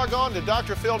 please log on to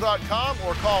drphil.com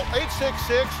or call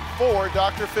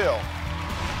 866-4-DR-PHIL.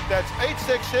 That's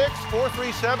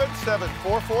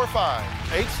 866-437-7445.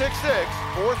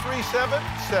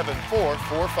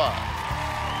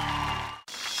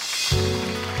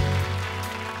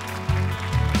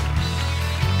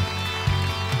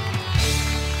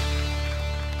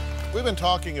 We've been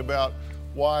talking about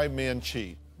why men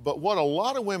cheat. But what a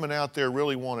lot of women out there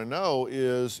really want to know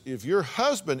is if your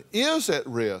husband is at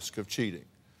risk of cheating,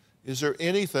 is there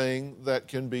anything that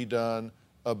can be done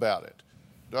about it?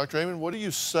 Dr. Amen, what do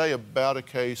you say about a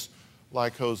case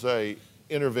like Jose,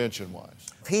 intervention-wise?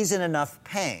 If he's in enough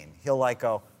pain, he'll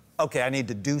go, okay, I need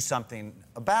to do something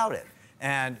about it.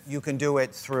 And you can do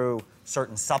it through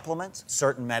certain supplements,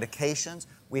 certain medications.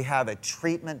 We have a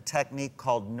treatment technique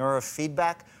called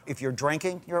neurofeedback. If you're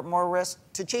drinking, you're at more risk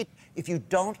to cheat. If you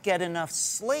don't get enough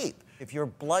sleep, if your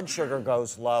blood sugar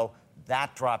goes low,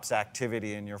 that drops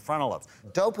activity in your frontal lobes.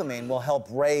 Dopamine will help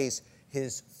raise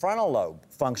his frontal lobe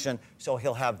function so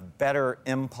he'll have better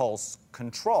impulse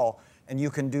control, and you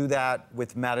can do that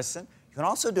with medicine. You can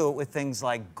also do it with things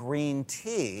like green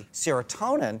tea,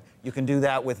 serotonin. You can do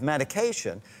that with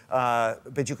medication,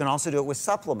 but you can also do it with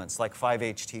supplements like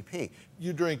 5-HTP.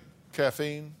 You drink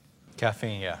caffeine?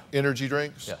 Caffeine, yeah. Energy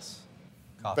drinks? Yes.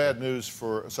 Coffee. Bad news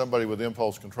for somebody with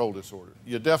impulse control disorder.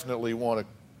 You definitely want to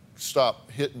stop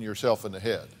hitting yourself in the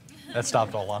head. That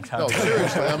stopped a long time ago. No,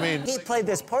 seriously, I mean... He played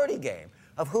this party game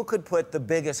of who could put the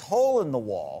biggest hole in the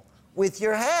wall with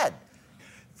your head.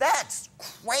 That's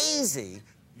crazy.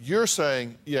 You're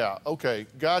saying, yeah, okay,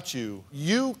 got you.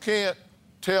 You can't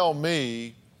tell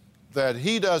me that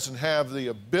he doesn't have the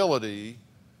ability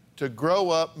to grow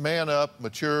up, man up,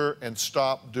 mature, and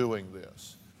stop doing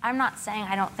this. I'm not saying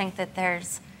I don't think that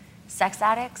there's sex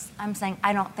addicts. I'm saying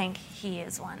I don't think he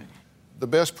is one. The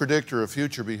best predictor of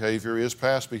future behavior is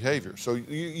past behavior. So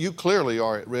you clearly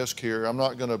are at risk here. I'm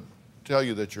not going to tell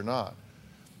you that you're not.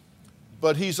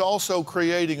 But he's also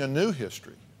creating a new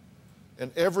history.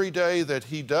 And every day that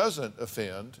he doesn't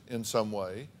offend in some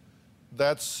way,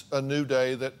 that's a new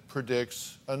day that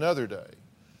predicts another day.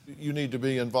 You need to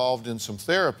be involved in some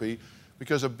therapy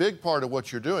because a big part of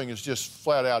what you're doing is just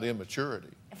flat out immaturity.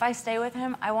 If I stay with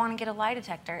him, I want to get a lie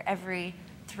detector every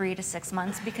 3 to 6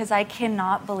 months because I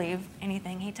cannot believe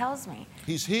anything he tells me.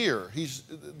 He's here.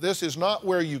 This is not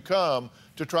where you come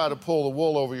to try to pull the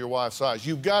wool over your wife's eyes.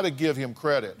 You've got to give him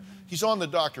credit. He's on the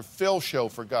Dr. Phil show,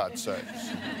 for God's sakes.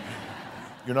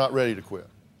 You're not ready to quit.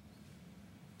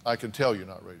 I can tell you're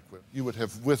not ready to quit. You would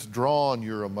have withdrawn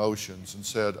your emotions and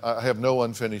said, I have no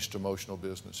unfinished emotional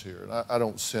business here. And I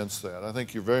don't sense that. I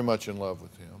think you're very much in love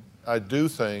with him. I do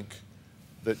think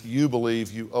that you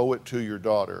believe you owe it to your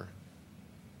daughter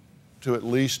to at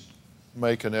least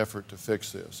make an effort to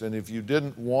fix this. And if you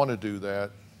didn't want to do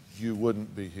that, you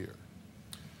wouldn't be here.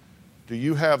 Do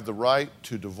you have the right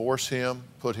to divorce him,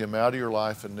 put him out of your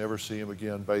life, and never see him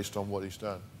again based on what he's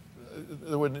done?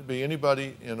 There wouldn't be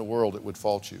anybody in the world that would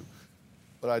fault you.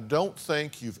 But I don't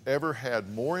think you've ever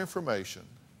had more information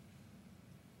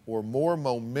or more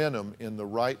momentum in the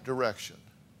right direction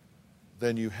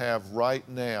than you have right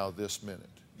now this minute.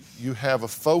 You have a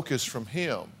focus from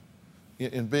him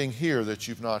in being here that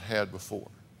you've not had before.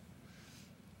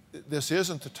 This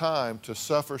isn't the time to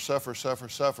suffer.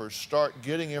 Start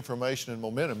getting information and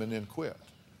momentum and then quit.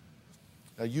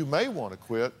 Now, you may want to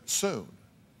quit soon.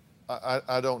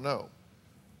 I don't know.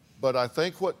 But I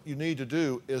think what you need to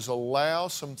do is allow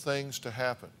some things to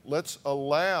happen. Let's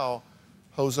allow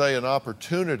Jose an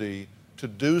opportunity to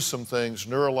do some things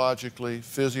neurologically,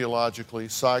 physiologically,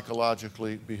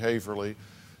 psychologically, behaviorally,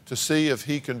 to see if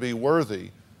he can be worthy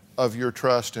of your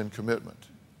trust and commitment.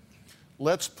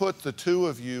 Let's put the two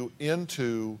of you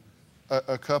into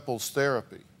a couples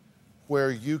therapy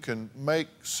where you can make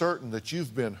certain that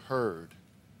you've been heard,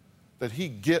 that he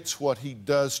gets what he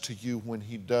does to you when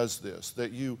he does this,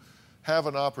 that you have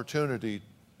an opportunity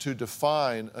to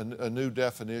define a new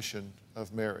definition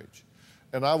of marriage.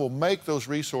 And I will make those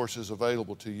resources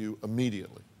available to you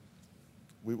immediately.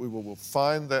 We will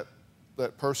find that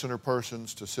person or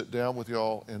persons to sit down with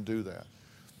y'all and do that.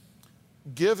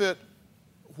 Give it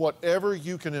whatever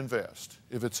you can invest.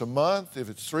 If it's a month, if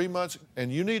it's 3 months,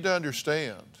 and you need to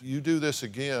understand, you do this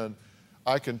again,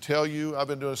 I can tell you, I've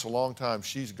been doing this a long time,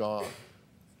 she's gone.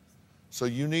 So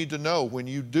you need to know when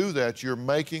you do that, you're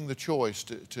making the choice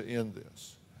to end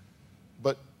this.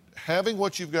 But having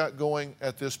what you've got going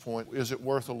at this point, is it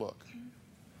worth a look?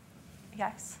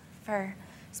 Yes,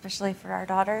 especially for our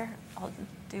daughter, I'll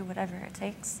do whatever it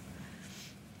takes.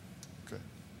 Okay.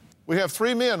 We have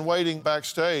 3 men waiting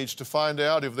backstage to find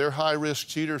out if they're high-risk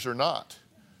cheaters or not.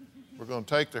 We're going to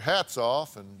take their hats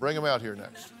off and bring them out here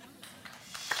next.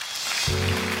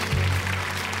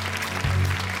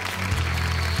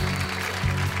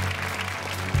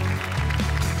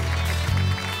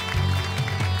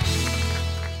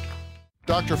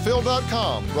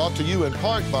 DrPhil.com, brought to you in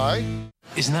part by...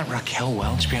 Isn't that Raquel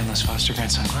Welch behind those Foster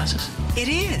Grant sunglasses? It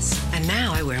is. And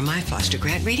now I wear my Foster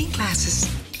Grant reading glasses.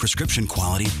 Prescription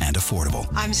quality and affordable.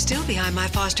 I'm still behind my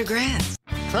Foster Grants.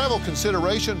 Travel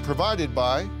consideration provided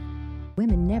by...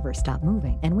 Women never stop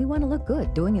moving, and we want to look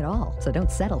good doing it all. So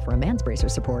don't settle for a man's bracer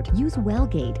support. Use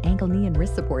Wellgate ankle, knee, and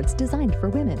wrist supports designed for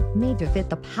women, made to fit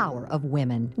the power of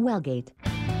women. Wellgate.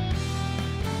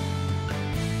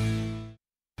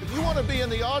 If you want to be in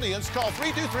the audience, call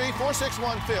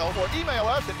 323-461-PHIL or email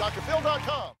us at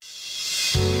drphil.com.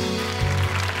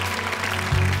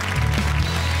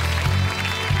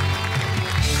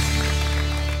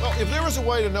 Well, if there was a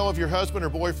way to know if your husband or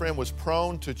boyfriend was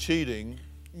prone to cheating,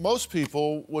 most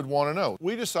people would want to know.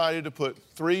 We decided to put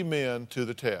 3 men to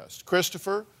the test.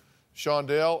 Christopher,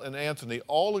 Shondell, and Anthony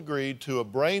all agreed to a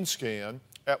brain scan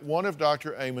at one of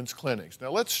Dr. Amen's clinics.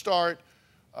 Now, let's start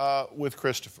with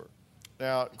Christopher.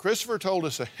 Now, Christopher told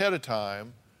us ahead of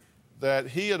time that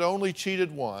he had only cheated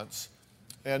once,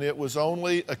 and it was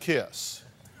only a kiss.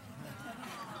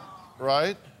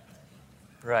 Right?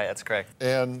 Right, that's correct.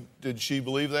 And did she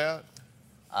believe that?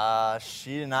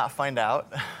 She did not find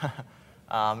out.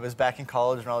 It was back in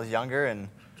college when I was younger and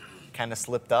kind of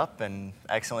slipped up and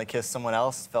accidentally kissed someone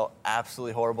else. Felt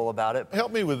absolutely horrible about it.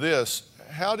 Help me with this.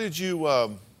 how did you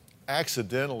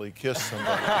accidentally kiss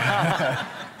somebody?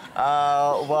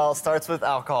 Well, it starts with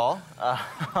alcohol,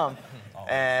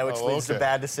 and which leads to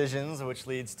bad decisions, which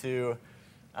leads to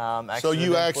So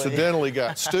you accidentally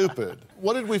got stupid.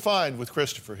 What did we find with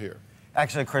Christopher here?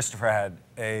 Actually, Christopher had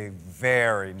a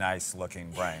very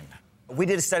nice-looking brain. We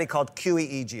did a study called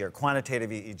QEEG, or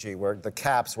quantitative EEG, where the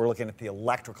caps were looking at the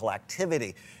electrical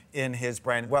activity in his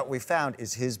brain. What we found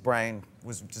is his brain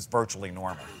was just virtually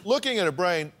normal. Looking at a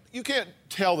brain, you can't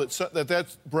tell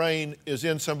that brain is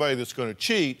in somebody that's going to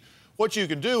cheat. What you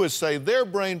can do is say their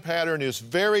brain pattern is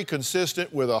very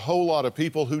consistent with a whole lot of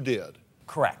people who did.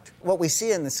 Correct. What we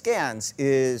see in the scans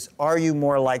is, are you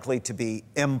more likely to be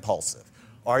impulsive?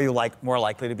 Are you more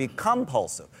likely to be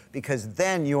compulsive? Because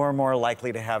then you're more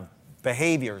likely to have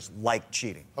behaviors like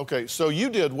cheating. Okay, so you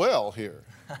did well here.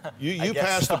 You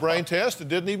passed the brain test and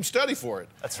didn't even study for it.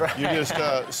 That's right. You just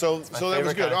so that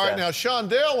was good. All right, now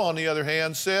Shondell, on the other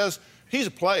hand, says he's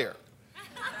a player.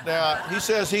 Now he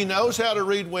says he knows how to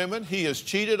read women. He has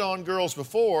cheated on girls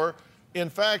before. In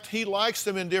fact, he likes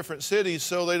them in different cities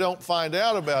so they don't find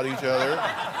out about each other,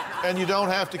 and you don't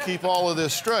have to keep all of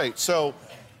this straight. So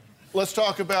let's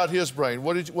talk about his brain.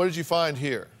 What did you find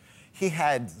here? He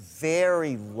had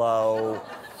very low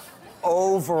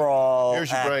overall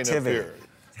Here's your brain activity. up here.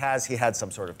 Has he had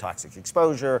some sort of toxic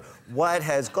exposure? What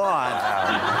has gone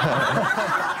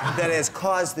that has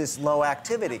caused this low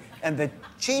activity? And the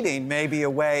cheating may be a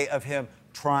way of him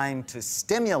trying to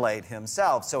stimulate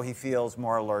himself so he feels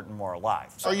more alert and more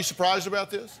alive. Are you surprised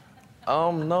about this?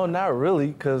 No, not really,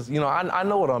 because, you know, I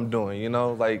know what I'm doing, you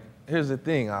know? Like, here's the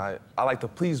thing, I like to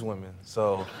please women,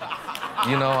 so,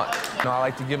 you know, I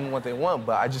like to give them what they want,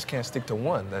 but I just can't stick to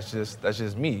one. That's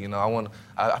just me, you know?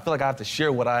 I feel like I have to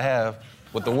share what I have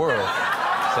with the world,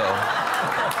 so.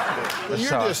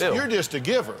 You're just a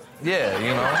giver. Yeah,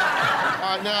 you know?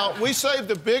 All right, now, we saved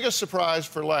the biggest surprise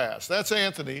for last. That's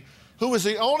Anthony, who is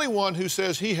the only one who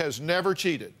says he has never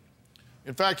cheated.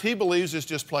 In fact, he believes it's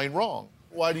just plain wrong.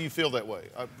 Why do you feel that way?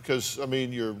 Because, I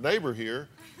mean, your neighbor here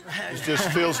just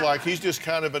feels like he's just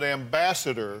kind of an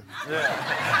ambassador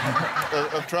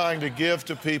of trying to give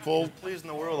to people. Pleasing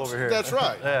the world over here. That's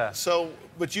right. Yeah. So,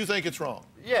 but you think it's wrong?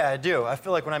 Yeah, I do. I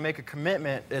feel like when I make a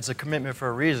commitment, it's a commitment for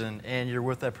a reason, and you're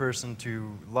with that person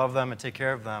to love them and take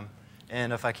care of them.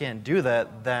 And if I can't do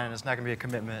that, then it's not going to be a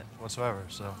commitment whatsoever.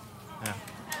 So, yeah.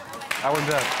 I wouldn't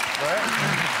bet.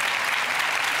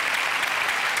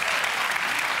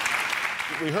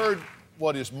 Right? We heard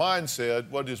what his mind said.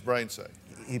 What did his brain say?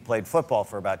 He played football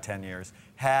for about 10 years,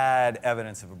 had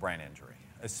evidence of a brain injury,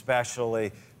 especially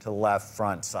to the left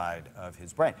front side of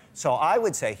his brain. So I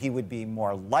would say he would be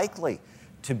more likely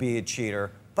to be a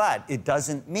cheater, but it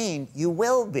doesn't mean you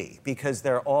will be, because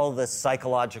there are all the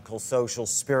psychological, social,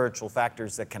 spiritual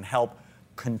factors that can help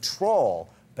control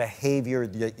behavior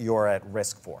that you're at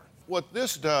risk for. What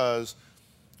this does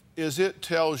is it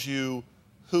tells you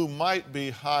who might be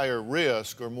higher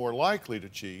risk or more likely to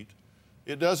cheat.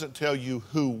 It doesn't tell you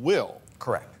who will.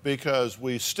 Correct. Because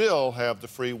we still have the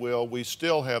free will, we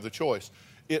still have the choice.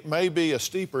 It may be a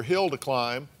steeper hill to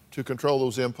climb to control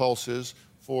those impulses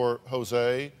for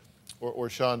Jose or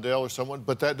Shondell or someone,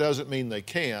 but that doesn't mean they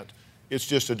can't. It's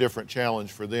just a different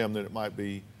challenge for them than it might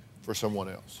be for someone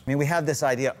else. I mean, we have this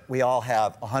idea we all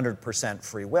have 100%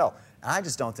 free will. And I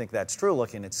just don't think that's true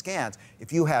looking at scans.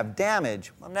 If you have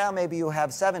damage, well, now maybe you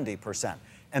have 70%.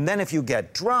 And then if you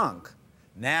get drunk,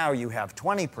 now you have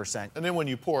 20%. And then when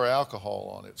you pour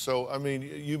alcohol on it. So, I mean,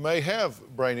 you may have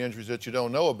brain injuries that you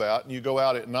don't know about, and you go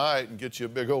out at night and get you a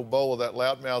big old bowl of that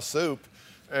loudmouth soup,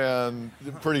 and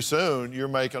pretty soon you're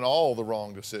making all the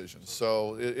wrong decisions.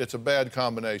 So it's a bad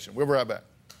combination. We'll be right back.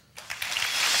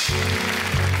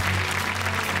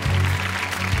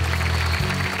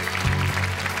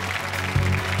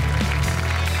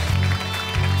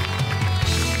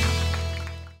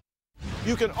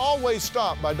 You can always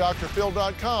stop by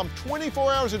drphil.com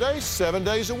 24 hours a day, 7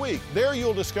 days a week. There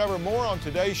you'll discover more on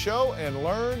today's show and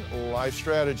learn life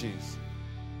strategies.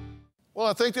 Well,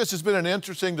 I think this has been an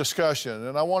interesting discussion,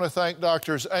 and I want to thank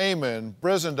Doctors Amen,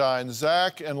 Brizendine,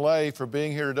 Zach, and Lay for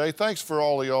being here today. Thanks for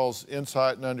all of y'all's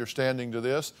insight and understanding to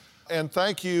this. And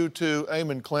thank you to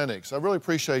Amen Clinics. I really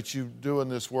appreciate you doing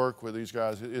this work with these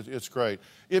guys. It's great.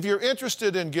 If you're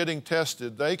interested in getting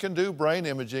tested, they can do brain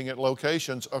imaging at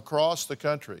locations across the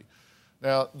country.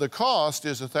 Now, the cost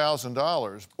is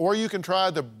 $1,000, or you can try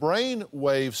the brain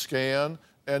wave scan,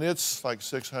 and it's like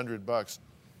 $600.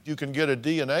 You can get a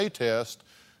DNA test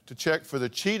to check for the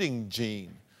cheating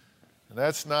gene, and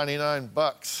that's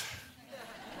 $99.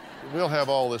 We'll have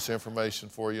all this information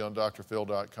for you on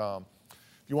drphil.com.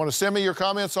 If you want to send me your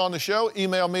comments on the show,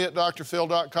 email me at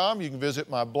drphil.com. You can visit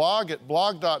my blog at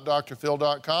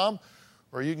blog.drphil.com,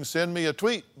 or you can send me a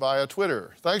tweet via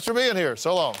Twitter. Thanks for being here.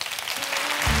 So long.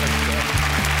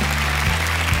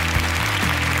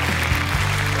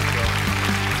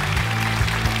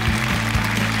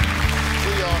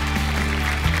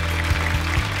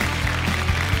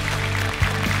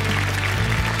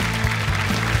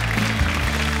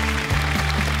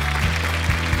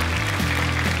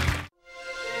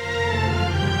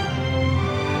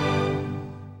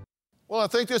 Well, I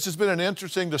think this has been an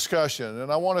interesting discussion,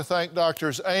 and I want to thank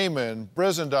Doctors Amen,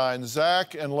 Brizendine,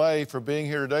 Zach, and Lay for being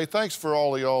here today. Thanks for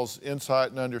all of y'all's insight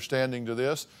and understanding to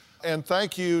this. And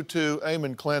thank you to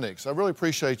Amen Clinics. I really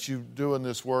appreciate you doing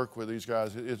this work with these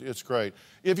guys. It's great.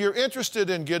 If you're interested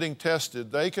in getting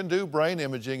tested, they can do brain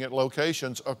imaging at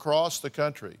locations across the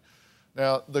country.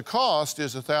 Now, the cost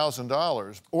is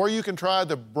 $1,000, or you can try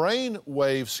the brain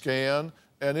wave scan,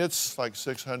 and it's like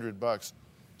 $600.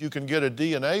 You can get a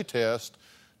DNA test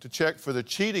to check for the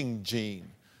cheating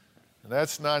gene, and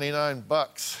that's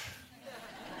 $99.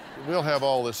 We'll have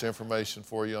all this information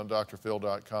for you on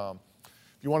drphil.com.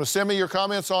 If you want to send me your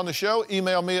comments on the show,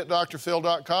 email me at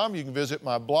drphil.com. You can visit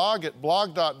my blog at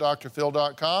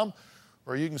blog.drphil.com,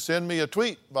 or you can send me a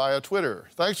tweet via Twitter.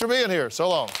 Thanks for being here. So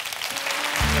long.